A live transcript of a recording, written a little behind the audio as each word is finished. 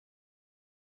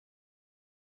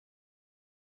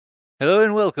Hello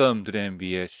and welcome to the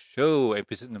MBS Show,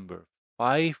 episode number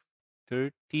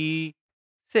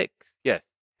 536. Yes,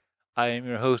 I am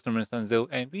your host, Norman Sanzo,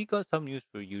 and we got some news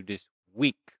for you this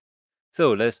week.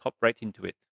 So let's hop right into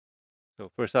it. So,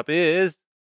 first up is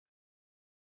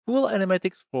full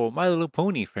animatics for My Little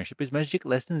Pony Friendship is Magic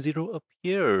Lesson Zero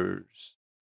appears.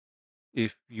 Sorry,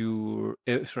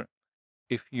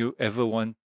 if you ever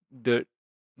wondered,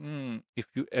 if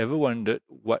you ever wondered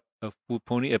what a full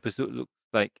pony episode looks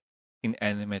like in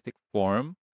animatic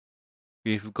form,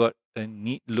 we've got a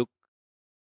neat look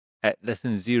at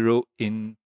lesson zero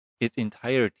in its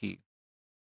entirety.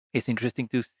 It's interesting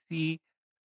to see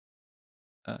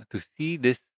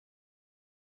this.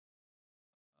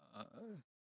 Uh,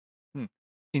 hmm,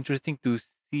 Interesting to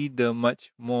see the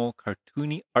much more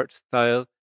cartoony art style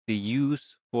they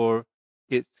use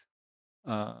its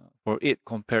for it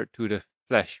compared to the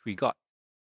flash we got.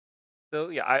 So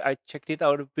yeah, I checked it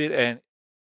out a bit and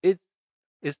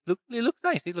it's it looks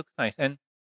nice. It looks nice. And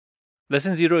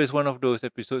lesson zero is one of those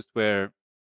episodes where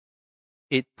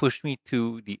it pushed me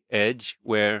to the edge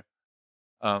where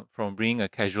from being a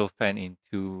casual fan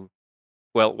into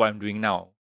what I'm doing now.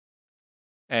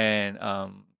 And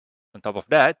on top of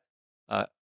that, uh,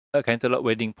 a Cantaloupe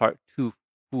Wedding Part Two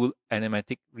full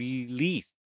animatic release.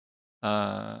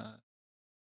 Uh,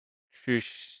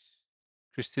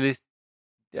 Chrysalis,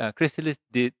 Chrysalis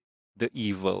did the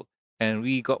evil, and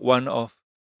we got one of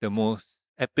the most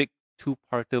epic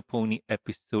two-parter pony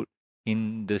episode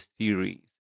in the series.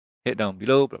 Head down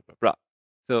below, blah blah blah.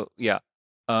 So yeah,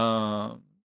 um,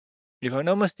 if I'm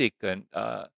not mistaken,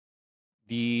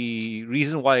 the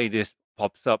reason why this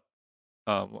pops up,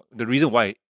 the reason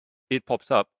why it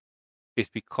pops up is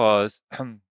because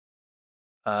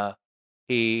uh,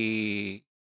 a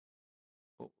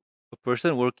a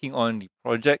person working on the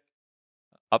project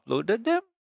uploaded them,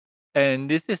 and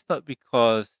this is not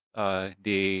because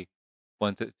they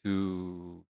wanted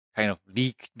to kind of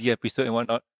leak the episode and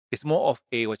whatnot. It's more of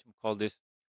a what you call this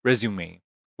resume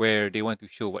where they want to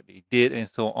show what they did and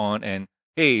so on. And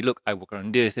hey, look, I work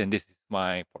on this, and this is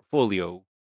my portfolio.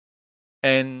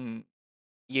 And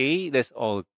yay, that's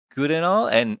all good and all.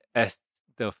 And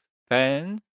the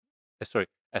fans, sorry,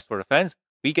 as for the fans,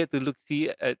 we get to look see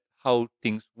at how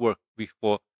things work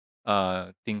before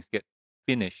things get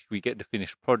finished. We get the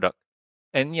finished product,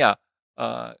 and yeah,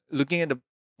 looking at the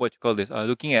what you call this,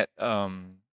 looking at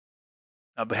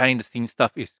behind the scenes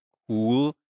stuff is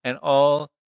cool and all,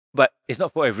 but it's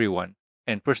not for everyone.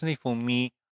 And personally, for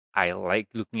me, I like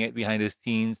looking at behind the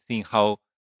scenes, seeing how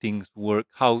things work,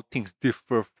 how things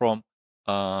differ from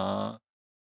uh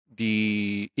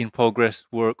the in progress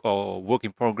work or work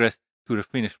in progress to the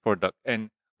finished product. And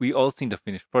we all seen the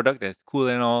finished product that's cool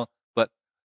and all, but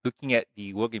looking at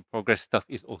the work in progress stuff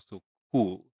is also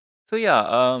cool. So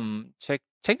yeah, check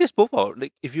this both out.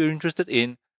 Like if you're interested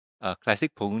in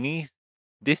classic ponies,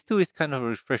 this two is kind of a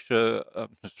refresher.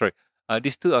 Sorry,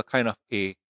 these two are kind of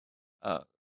a uh,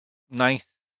 nice,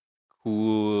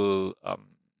 cool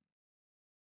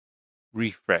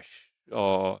refresh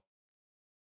or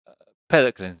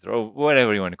palette cleanser or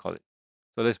whatever you want to call it.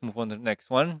 So let's move on to the next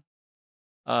one.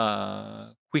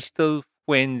 Crystal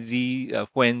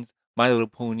Fuen's My Little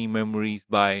Pony Memories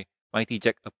by Mighty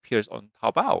Jack appears on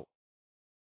Taobao.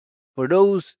 For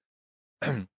those,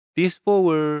 these four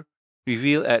were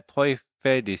revealed at Toy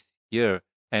Fair this year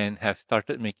and have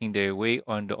started making their way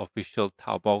on the official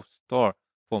Taobao store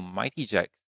for Mighty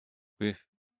Jacks with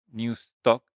new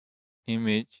stock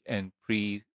image and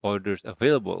pre-orders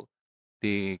available.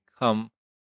 They come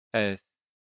as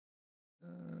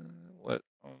what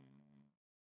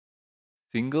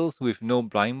singles with no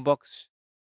blind box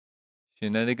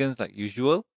shenanigans like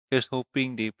usual. Here's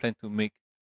hoping they plan to make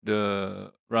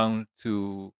the round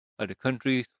to other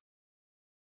countries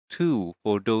too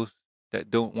for those that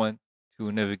don't want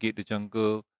to navigate the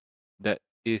jungle that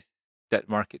is that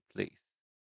marketplace.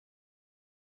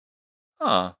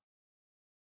 Huh.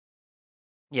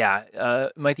 Yeah,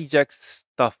 Mighty Jack's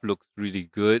stuff looks really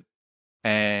good.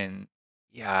 And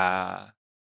yeah,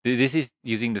 this is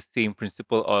using the same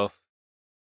principle of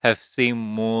have same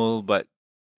mold but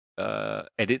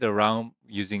edit around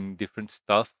using different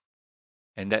stuff,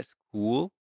 and that's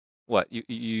cool. What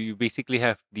you basically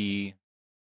have the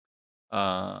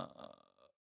uh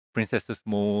princess's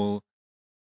mole,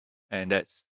 and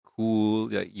that's cool.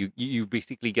 That you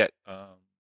basically get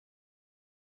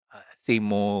same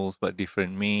moles but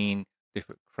different mane,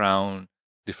 different crown,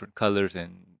 different colors,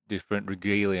 and different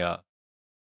regalia.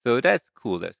 So that's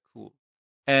cool. That's cool.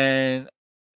 And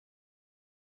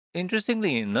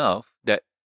interestingly enough, that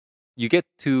you get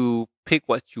to pick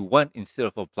what you want instead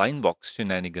of a blind box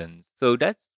shenanigans. So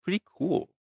that's pretty cool.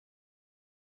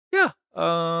 Yeah.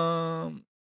 I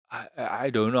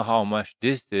don't know how much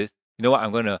this is. You know what?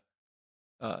 I'm gonna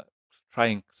uh try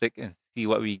and click and see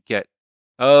what we get.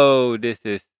 Oh, this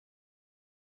is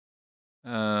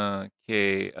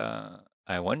okay.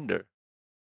 I wonder.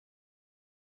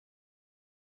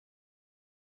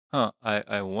 Huh.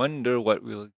 I wonder what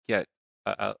we'll get.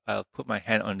 I'll put my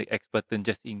hand on the X button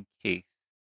just in case.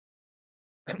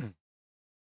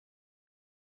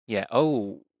 Yeah.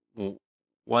 Oh,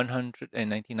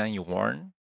 199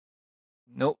 yuan.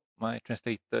 Nope. My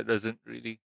translator doesn't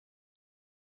really.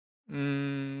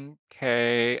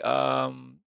 Okay.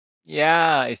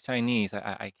 Yeah, it's Chinese.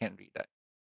 I can't read that.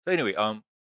 So anyway,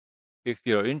 if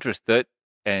you're interested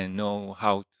and know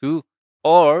how to,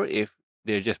 or if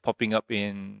they're just popping up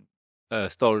in a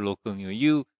store local near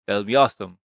you, that'll be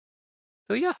awesome.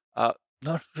 So yeah,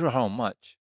 not sure how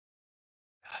much.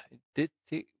 It did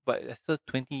say, but I saw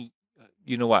 20.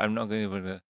 You know what? I'm not gonna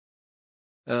even.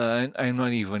 I'm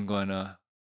not even gonna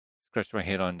scratch my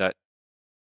head on that.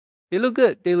 They look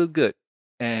good. They look good.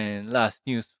 And last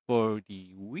news for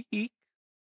the week.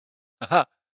 Haha.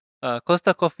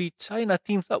 Costa Coffee China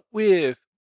teams up with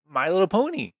My Little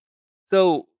Pony.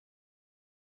 So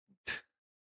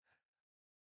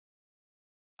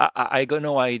I got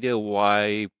no idea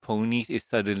why ponies is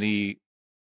suddenly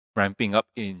ramping up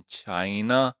in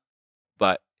China,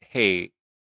 but hey,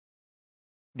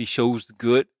 the show's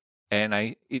good, and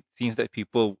I it seems that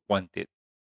people want it.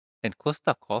 And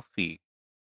Costa Coffee,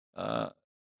 uh,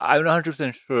 I'm not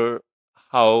 100% sure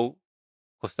how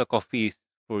Costa Coffee is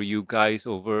for you guys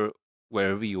over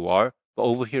wherever you are, but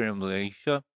over here in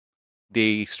Malaysia,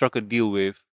 they struck a deal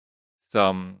with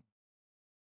some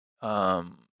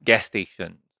gas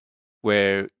stations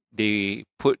where they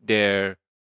put their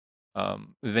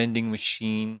vending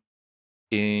machine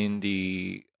in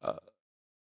the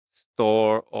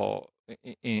store or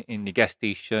in the gas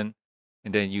station,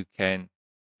 and then you can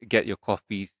get your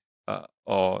coffees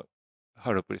or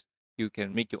how to put it, you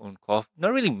can make your own coffee.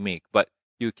 Not really make, but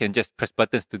you can just press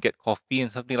buttons to get coffee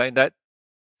and something like that.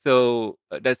 So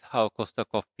that's how Costa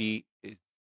Coffee is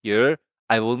here.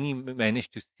 I've only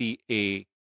managed to see a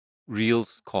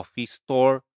Reels coffee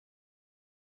store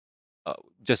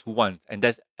just once, and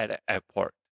that's at an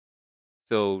airport.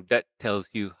 So that tells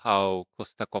you how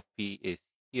Costa Coffee is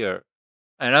here.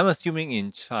 And I'm assuming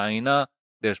in China,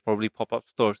 there's probably pop up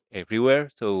stores everywhere.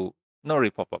 So not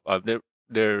really pop up.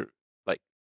 They're like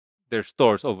there's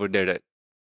stores over there that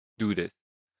do this.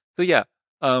 So yeah,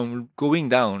 going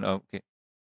down. Okay,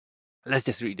 let's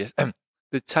just read this.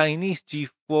 The Chinese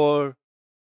G4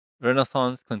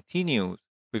 Renaissance continues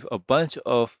with a bunch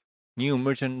of new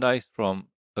merchandise from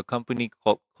a company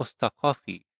called Costa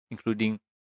Coffee, including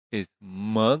its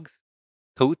mugs,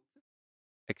 totes,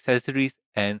 accessories,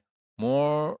 and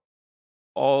more,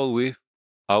 all with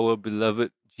our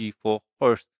beloved G4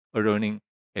 horse adorning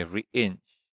every inch.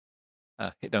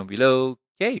 Hit down below.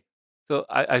 Okay. So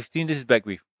I've seen this bag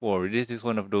before. This is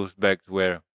one of those bags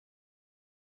where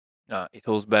it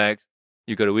holds bags.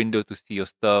 You got a window to see your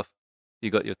stuff. You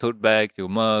got your tote bags, your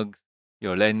mugs,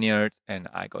 your lanyards, and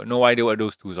I got no idea what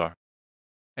those tools are.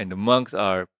 And the mugs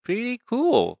are pretty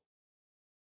cool.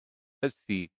 Let's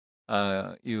see.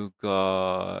 You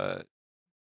got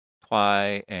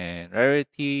Twi and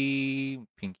Rarity,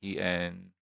 Pinky and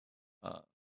uh,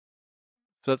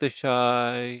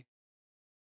 Fluttershy,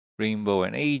 Rainbow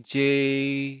and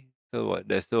AJ. So what?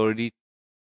 That's already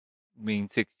mean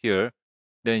 6 here.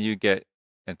 Then you get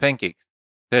and pancakes.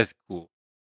 That's cool.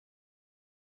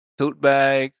 Tote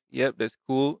bags. Yep, that's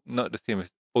cool. Not the same as.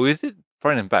 Oh, is it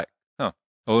front and back? Huh.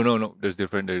 Oh no, no, there's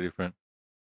different. They're different.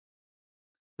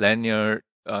 Lanyard,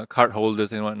 card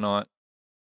holders and whatnot.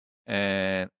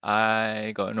 And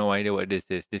I got no idea what this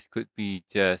is. This could be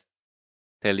just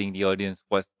telling the audience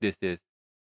what this is.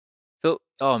 So,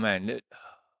 oh man,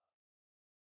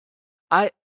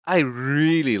 I I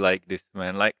really like this,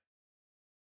 man. Like,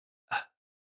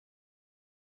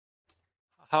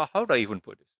 how do I even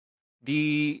put this?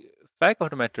 The fact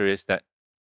of the matter is that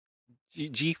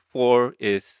G4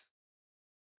 is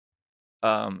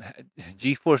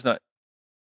G4 is not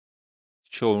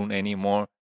shown anymore.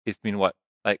 It's been what,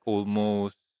 like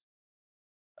almost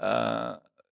uh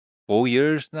 4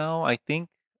 years now, I think,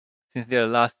 since their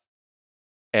last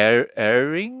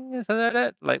airing or something like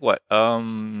that. Like what?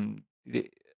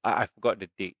 I forgot the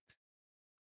date.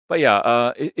 But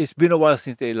yeah, it's been a while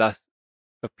since they last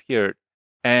appeared,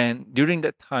 and during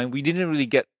that time, we didn't really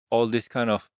get all this kind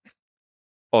of,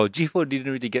 or G4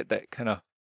 didn't really get that kind of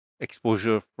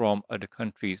exposure from other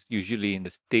countries. Usually in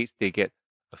the States, they get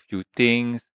a few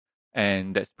things,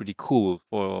 and that's pretty cool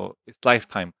for its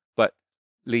lifetime. But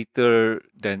later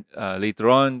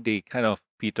on they kind of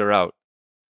peter out.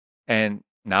 And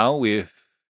now with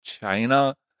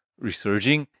China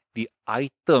resurging, the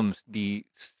items, the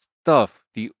stuff,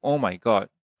 the oh my god,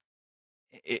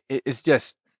 it's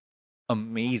just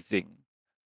amazing.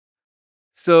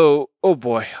 So, oh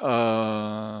boy,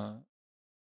 I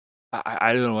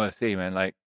don't know what to say, man.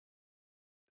 Like,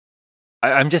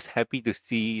 I'm just happy to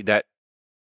see that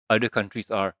other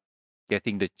countries are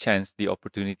getting the chance, the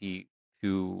opportunity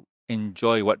to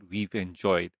enjoy what we've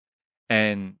enjoyed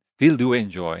and still do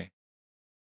enjoy.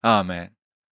 Ah, man.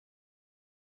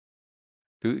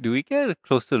 Do we get a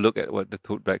closer look at what the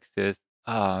tote bag says?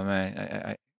 Ah,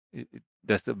 man.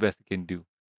 That's the best I can do.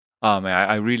 Ah, man.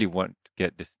 I really want to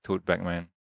get this tote bag, man.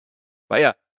 But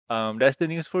yeah, that's the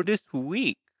news for this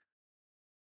week.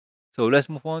 So let's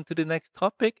move on to the next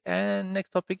topic. And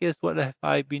next topic is what have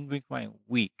I been doing my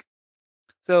week?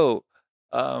 So,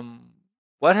 um,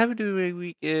 what have I been doing my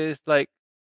week is like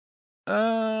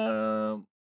um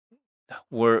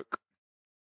work.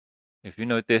 If you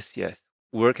notice, yes,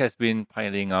 work has been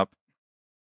piling up,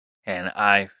 and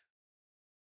I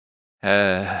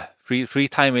free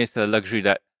time is a luxury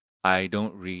that I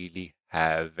don't really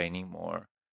have anymore.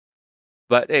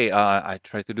 But hey, I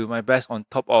try to do my best on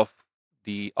top of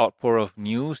the outpour of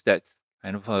news that's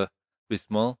kind of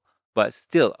abysmal, but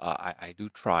still, I do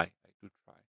try. I do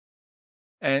try.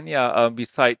 And yeah,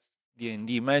 besides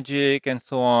D&D magic and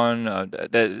so on,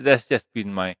 that's just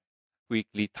been my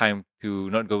weekly time to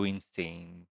not go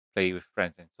insane, play with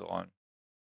friends and so on.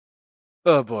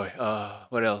 Oh boy,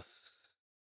 what else?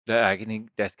 That I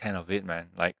think that's kind of it, man.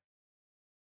 Like,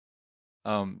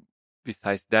 um,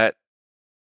 besides that,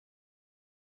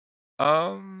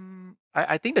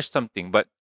 I think there's something, but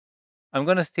I'm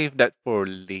gonna save that for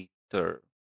later,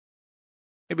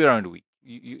 maybe around the week.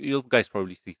 You'll guys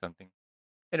probably see something.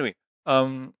 Anyway,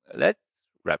 let's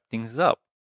wrap things up.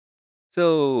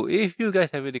 So, if you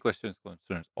guys have any questions,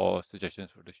 concerns, or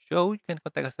suggestions for the show, you can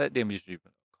contact us at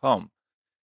thembsdream.com.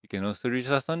 You can also reach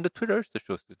us on the Twitter. The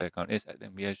show's Twitter account is at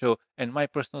MBS Show, and my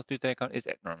personal Twitter account is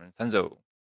at Norman Sanzo.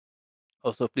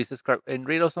 Also, please subscribe and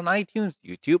rate us on iTunes,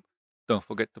 YouTube. Don't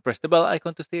forget to press the bell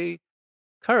icon to stay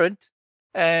current,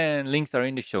 and links are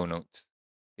in the show notes.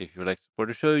 If you'd like to support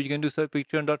the show, you can do so at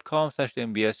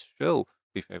patreon.com/MBS Show.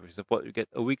 With every support, you get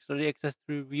a week's early access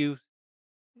to reviews,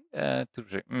 uh, to,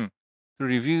 re- mm, to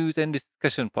reviews and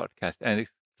discussion podcasts, and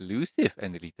exclusive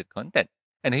and deleted content.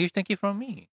 And a huge thank you from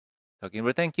me. Talking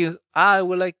about thank yous, I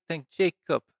would like to thank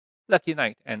Jacob, Lucky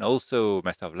Knight, and also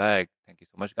Master Lag. Thank you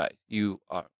so much, guys. You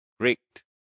are great.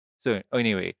 So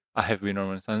anyway, I have been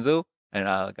Norman Sanzo, and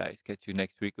I'll guys catch you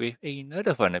next week with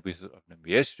another fun episode of the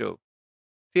MBS Show.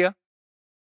 See ya.